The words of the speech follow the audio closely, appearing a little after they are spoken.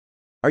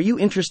Are you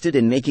interested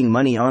in making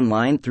money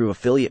online through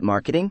affiliate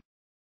marketing?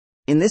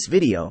 In this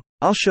video,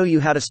 I'll show you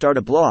how to start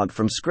a blog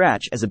from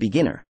scratch as a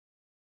beginner.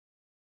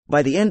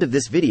 By the end of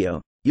this video,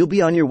 you'll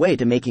be on your way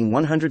to making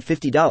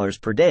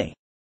 $150 per day.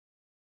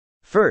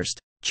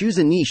 First, choose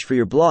a niche for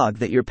your blog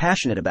that you're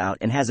passionate about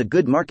and has a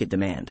good market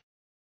demand.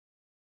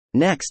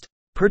 Next,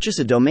 purchase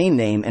a domain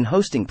name and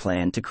hosting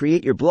plan to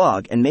create your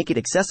blog and make it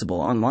accessible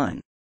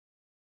online.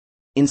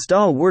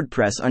 Install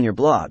WordPress on your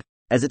blog,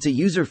 as it's a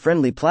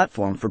user-friendly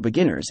platform for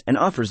beginners and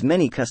offers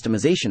many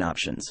customization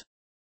options.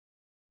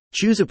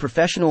 Choose a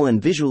professional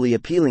and visually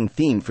appealing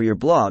theme for your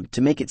blog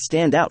to make it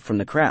stand out from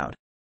the crowd.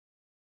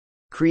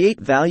 Create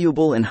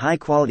valuable and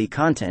high-quality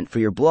content for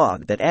your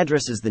blog that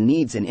addresses the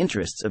needs and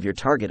interests of your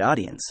target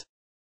audience.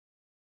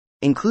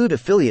 Include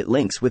affiliate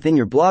links within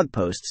your blog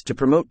posts to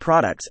promote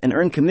products and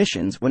earn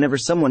commissions whenever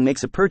someone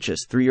makes a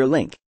purchase through your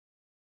link.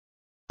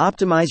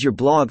 Optimize your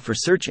blog for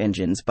search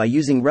engines by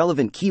using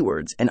relevant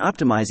keywords and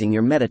optimizing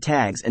your meta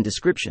tags and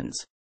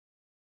descriptions.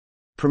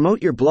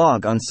 Promote your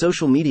blog on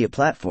social media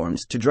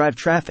platforms to drive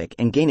traffic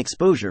and gain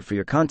exposure for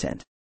your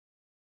content.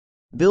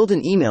 Build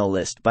an email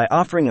list by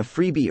offering a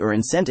freebie or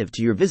incentive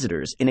to your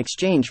visitors in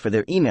exchange for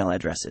their email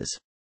addresses.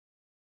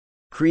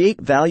 Create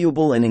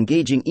valuable and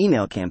engaging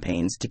email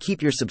campaigns to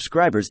keep your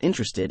subscribers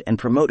interested and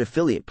promote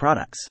affiliate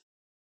products.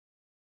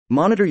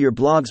 Monitor your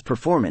blog's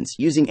performance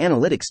using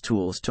analytics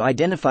tools to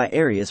identify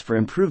areas for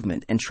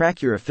improvement and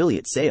track your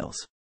affiliate sales.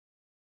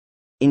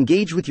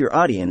 Engage with your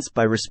audience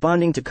by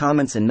responding to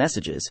comments and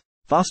messages,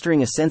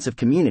 fostering a sense of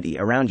community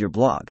around your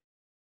blog.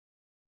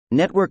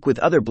 Network with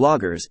other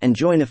bloggers and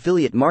join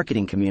affiliate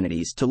marketing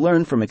communities to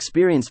learn from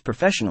experienced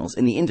professionals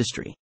in the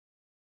industry.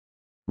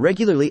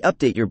 Regularly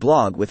update your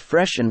blog with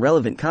fresh and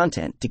relevant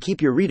content to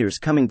keep your readers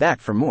coming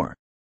back for more.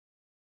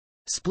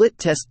 Split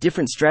test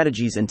different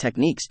strategies and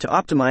techniques to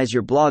optimize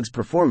your blog's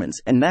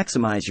performance and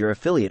maximize your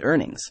affiliate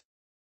earnings.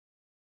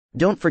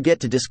 Don't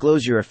forget to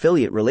disclose your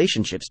affiliate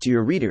relationships to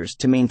your readers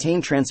to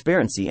maintain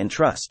transparency and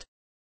trust.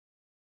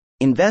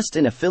 Invest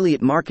in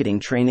affiliate marketing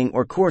training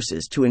or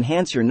courses to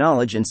enhance your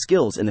knowledge and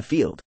skills in the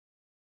field.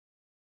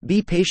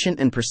 Be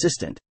patient and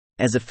persistent,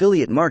 as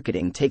affiliate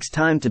marketing takes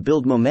time to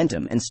build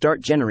momentum and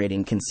start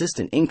generating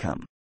consistent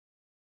income.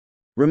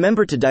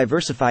 Remember to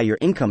diversify your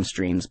income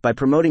streams by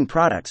promoting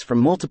products from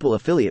multiple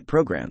affiliate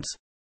programs.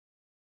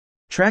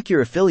 Track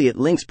your affiliate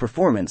links'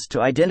 performance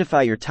to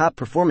identify your top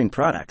performing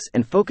products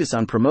and focus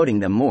on promoting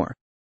them more.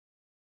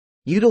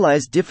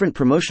 Utilize different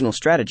promotional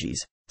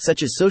strategies,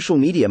 such as social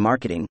media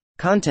marketing,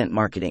 content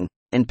marketing,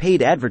 and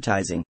paid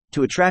advertising,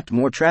 to attract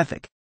more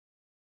traffic.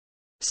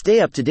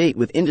 Stay up to date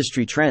with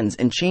industry trends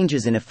and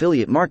changes in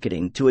affiliate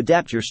marketing to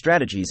adapt your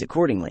strategies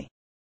accordingly.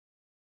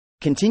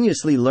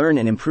 Continuously learn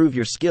and improve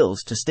your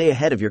skills to stay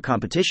ahead of your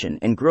competition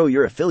and grow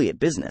your affiliate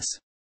business.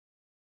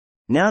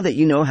 Now that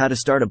you know how to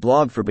start a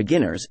blog for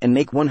beginners and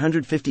make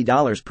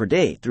 $150 per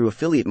day through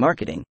affiliate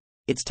marketing,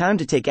 it's time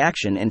to take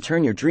action and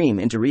turn your dream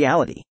into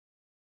reality.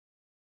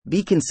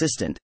 Be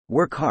consistent,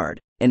 work hard,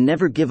 and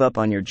never give up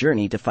on your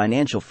journey to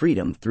financial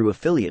freedom through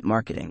affiliate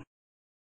marketing.